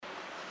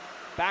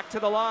Back to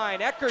the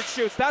line, Eckert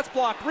shoots, that's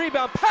blocked,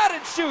 rebound,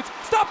 Patton shoots,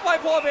 stopped by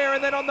Boisvert,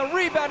 and then on the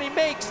rebound he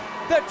makes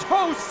the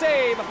toe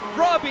save,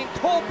 robbing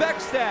Cole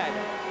Beckstead.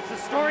 It's the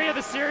story of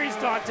the series,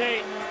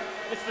 Dante.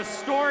 It's the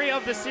story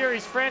of the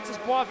series. Francis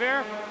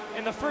Boisvert,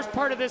 in the first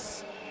part of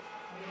this,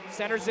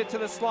 centers it to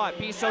the slot,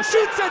 Bissot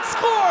shoots and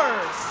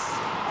scores!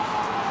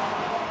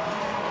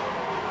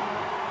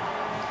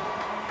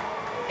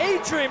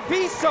 Adrian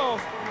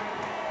Bissot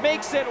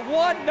makes it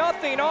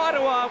 1-0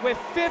 Ottawa with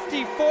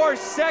 54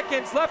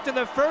 seconds left in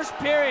the first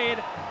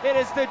period. It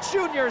is the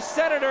Junior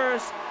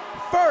Senators'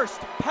 first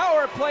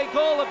power play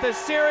goal of the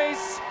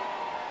series.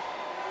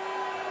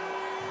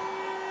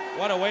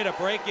 What a way to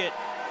break it.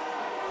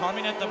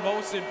 Coming at the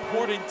most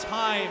important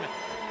time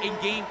in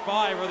Game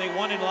 5 where they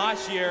won it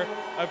last year.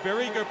 A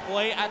very good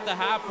play at the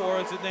half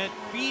boards and then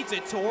feeds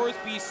it towards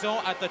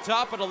Bissot at the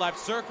top of the left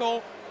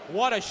circle.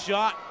 What a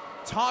shot.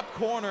 Top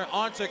corner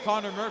onto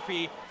Connor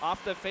Murphy.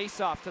 Off the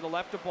face-off to the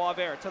left of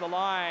Boisvert, to the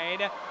line,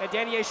 and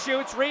Denier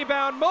shoots,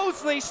 rebound,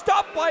 Mosley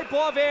stopped by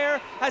Boisvert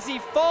as he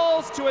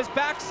falls to his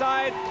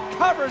backside,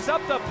 covers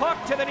up the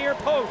puck to the near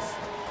post.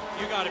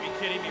 You gotta be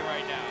kidding me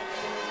right now.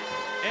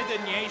 And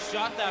Denier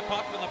shot that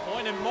puck from the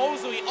point, and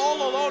Mosley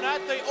all alone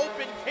at the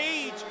open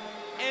cage,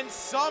 and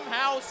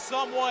somehow,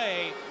 some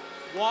way,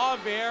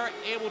 Boisvert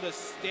able to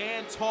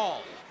stand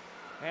tall.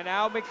 And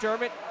now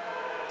McDermott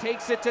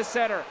takes it to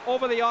center,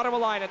 over the Ottawa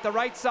line at the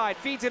right side,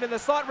 feeds it in the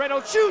slot,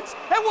 Reynolds shoots,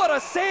 and what a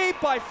save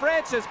by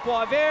Francis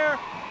Boisvert.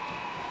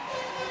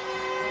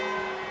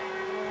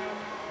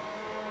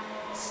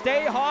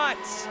 Stay hot,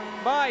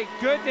 my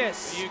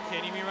goodness. Are you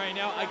kidding me right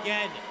now?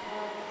 Again,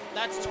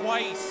 that's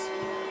twice.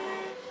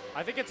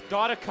 I think it's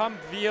gotta come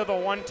via the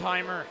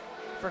one-timer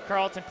for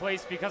Carleton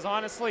Place, because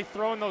honestly,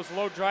 throwing those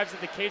low drives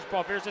at the cage,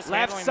 Boisvert's just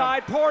left handling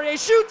side, them. Poirier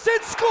shoots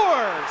and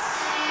scores!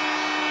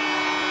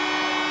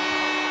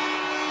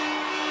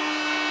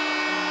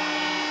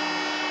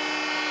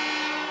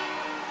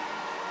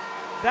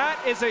 That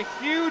is a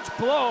huge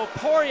blow.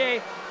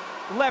 Poirier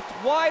left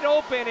wide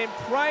open in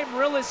prime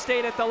real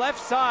estate at the left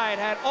side,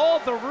 had all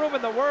the room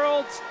in the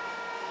world.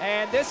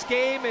 And this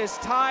game is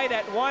tied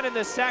at 1 in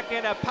the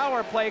second, a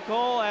power play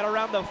goal at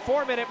around the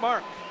 4-minute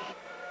mark.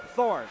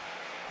 Thorne,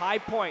 high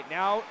point,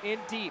 now in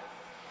deep.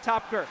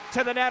 Topker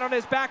to the net on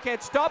his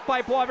backhand, stopped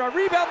by Boisvert,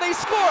 rebound, they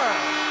score!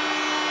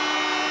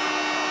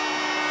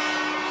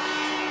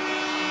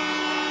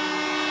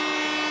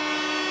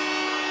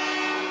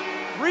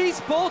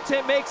 Reese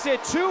Bolton makes it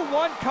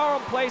 2-1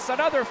 Carleton Place,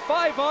 another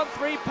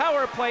 5-on-3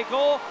 power play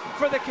goal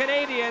for the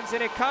Canadians,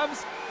 and it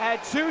comes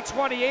at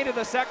 2:28 of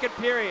the second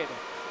period.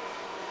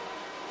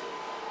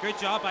 Good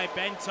job by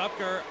Ben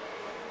Tupker.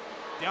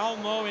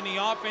 Down low in the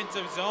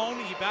offensive zone,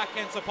 he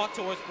backhands the puck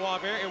towards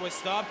Boisvert, it was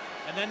stopped,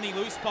 and then the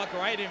loose puck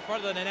right in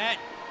front of the net,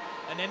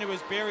 and then it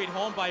was buried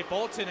home by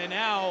Bolton, and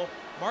now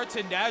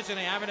Martin Dagenet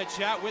having a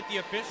chat with the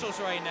officials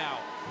right now.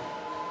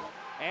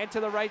 And to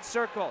the right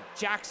circle,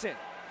 Jackson.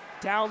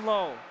 Down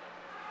low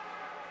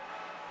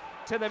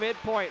to the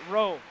midpoint,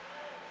 Rowe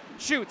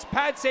shoots,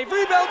 pad save,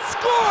 rebound,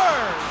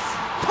 scores!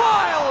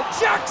 Kyle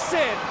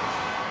Jackson!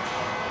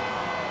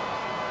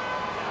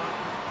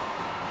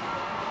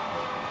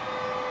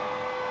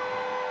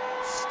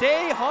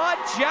 Stay hot,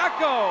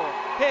 Jacko!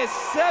 His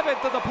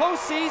 7th of the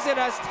postseason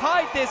has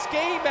tied this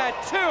game at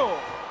 2.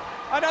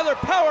 Another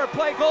power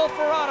play goal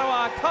for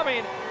Ottawa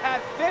coming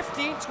at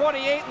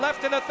 15:28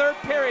 left in the third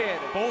period.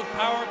 Both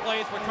power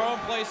plays for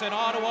Carleton Place and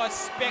Ottawa,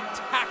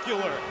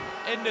 spectacular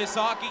in this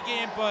hockey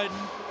game, but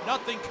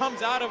nothing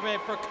comes out of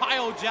it for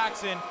Kyle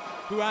Jackson,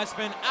 who has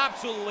been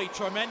absolutely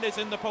tremendous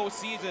in the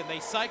postseason. They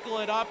cycle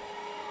it up.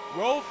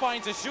 Rowe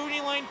finds a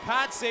shooting lane,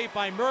 pad save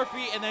by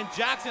Murphy, and then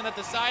Jackson at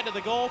the side of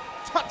the goal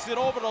tucks it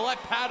over to let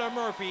Pat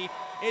Murphy.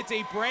 It's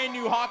a brand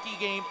new hockey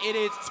game. It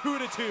is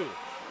 2-2.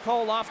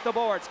 Cole off the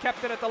boards,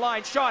 kept it at the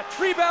line, shot,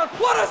 rebound,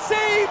 what a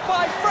save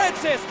by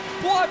Francis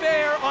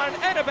Boisvert on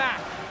Edeback,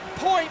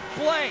 point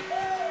blank.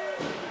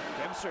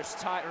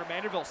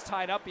 Manderville's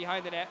tied up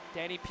behind the net.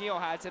 Danny Pio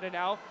has it, and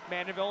now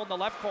Manderville in the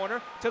left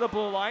corner to the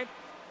blue line.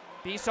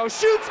 Bissot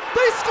shoots,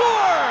 they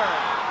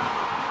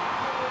score!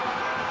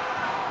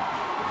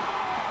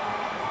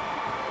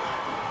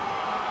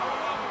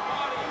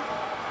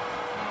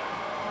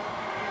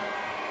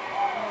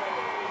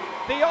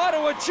 The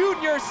Ottawa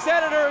Junior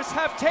Senators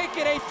have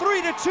taken a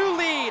 3-2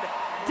 lead.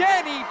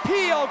 Danny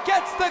Pio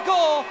gets the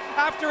goal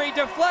after he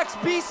deflects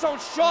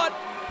Bissot's shot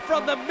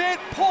from the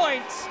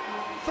midpoint.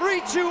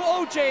 3-2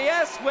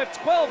 OJS with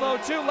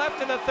 12:02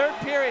 left in the third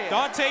period.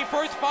 Dante,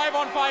 first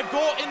 5-on-5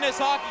 goal in this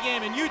hockey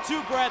game, and you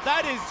too, Brett,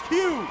 that is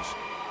huge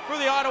for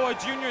the Ottawa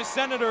Junior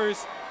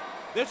Senators.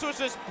 This was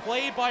just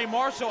played by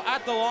Marshall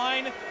at the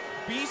line.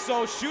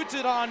 Bissot shoots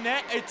it on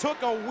net. It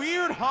took a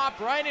weird hop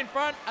right in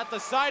front at the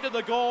side of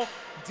the goal.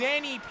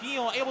 Danny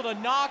Peel able to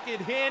knock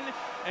it in,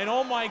 and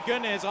oh my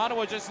goodness,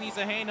 Ottawa just needs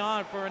to hang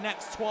on for the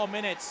next 12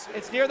 minutes.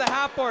 It's near the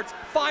half boards,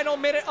 final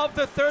minute of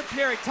the third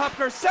period.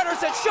 Tupker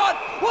centers and shot,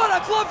 what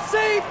a glove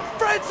save,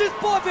 Francis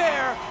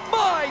Boisvert,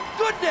 my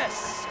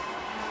goodness!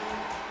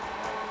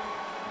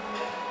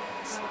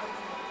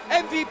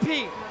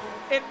 MVP,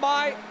 in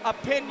my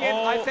opinion.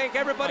 I think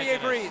everybody my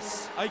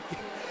agrees.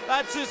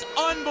 That's just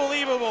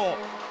unbelievable.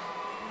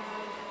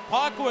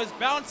 Puck was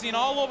bouncing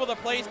all over the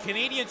place.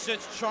 Canadians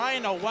just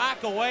trying to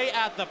whack away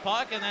at the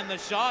puck, and then the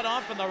shot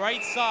on from the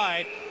right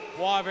side.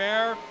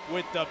 Boisvert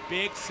with the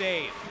big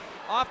save.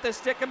 Off the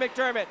stick of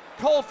McDermott.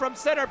 Cole from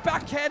center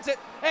backhands it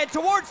and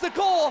towards the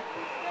goal.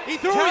 He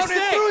threw his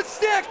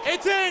stick.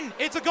 It's in.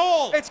 It's a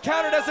goal. It's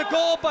counted as a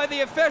goal by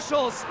the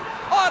officials.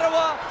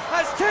 Ottawa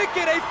has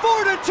taken a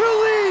 4-2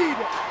 lead.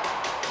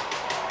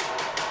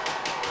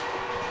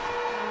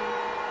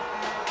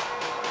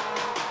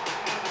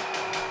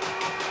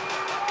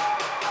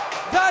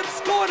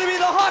 That's going to be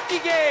the hockey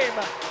game.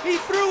 He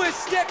threw his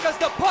stick as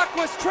the puck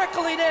was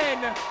trickling in.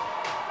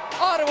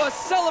 Ottawa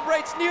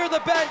celebrates near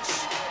the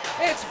bench.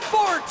 It's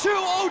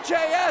 4-2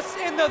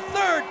 OJS in the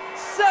third,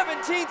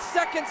 17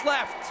 seconds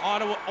left.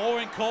 Ottawa,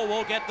 Owen Cole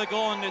will get the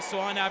goal in this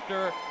one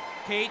after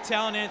Kate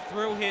Townend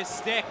threw his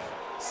stick.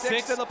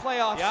 Sixth in the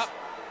playoffs. Yep,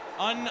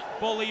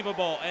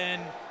 unbelievable.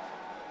 And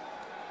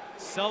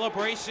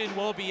celebration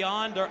will be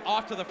on. They're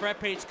off to the Fred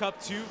Page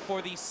Cup 2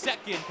 for the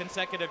second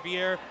consecutive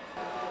year.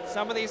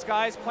 Some of these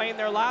guys playing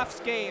their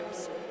last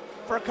games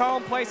for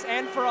Carleton Place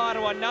and for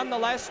Ottawa.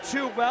 Nonetheless,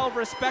 two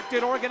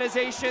well-respected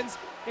organizations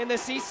in the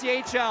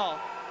CCHL.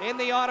 In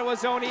the Ottawa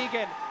zone,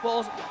 Egan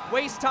will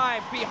waste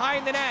time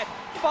behind the net.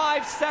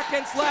 5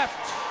 seconds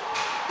left.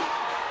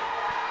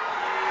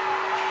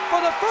 For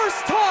the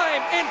first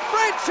time in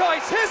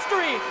franchise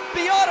history,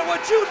 the Ottawa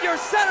Junior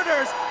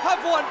Senators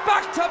have won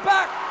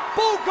back-to-back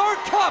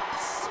Bogart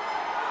Cups.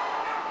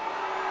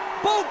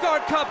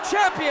 Bogart Cup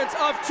champions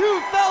of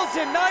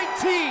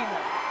 2019.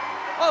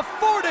 A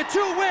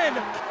 4-2 win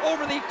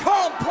over the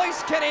Carleton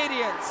Place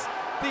Canadians.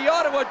 The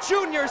Ottawa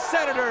Junior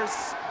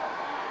Senators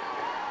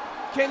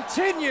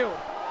continue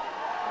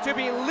to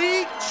be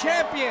league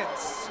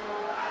champions.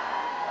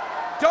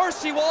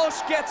 Darcy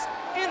Walsh gets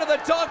into the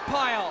dog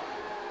pile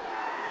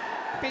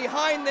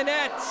behind the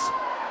net.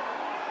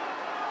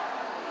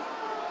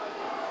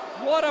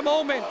 What a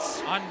moment.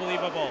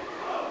 Unbelievable.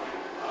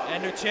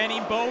 And they're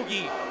chanting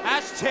bogey.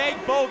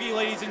 Hashtag bogey,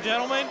 ladies and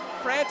gentlemen.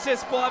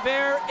 Francis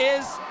Boisvert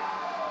is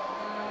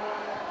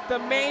the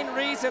main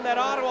reason that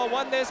Ottawa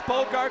won this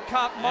Bogart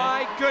Cup.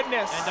 My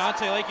goodness. And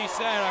Dante, like you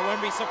said, I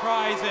wouldn't be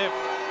surprised if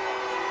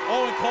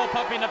Owen Cole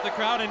pumping up the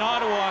crowd in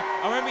Ottawa.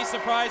 I wouldn't be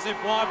surprised if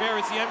Boisvert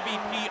is the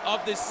MVP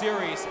of this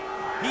series.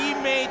 He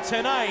made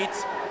tonight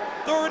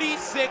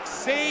 36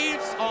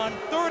 saves on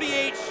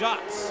 38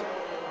 shots.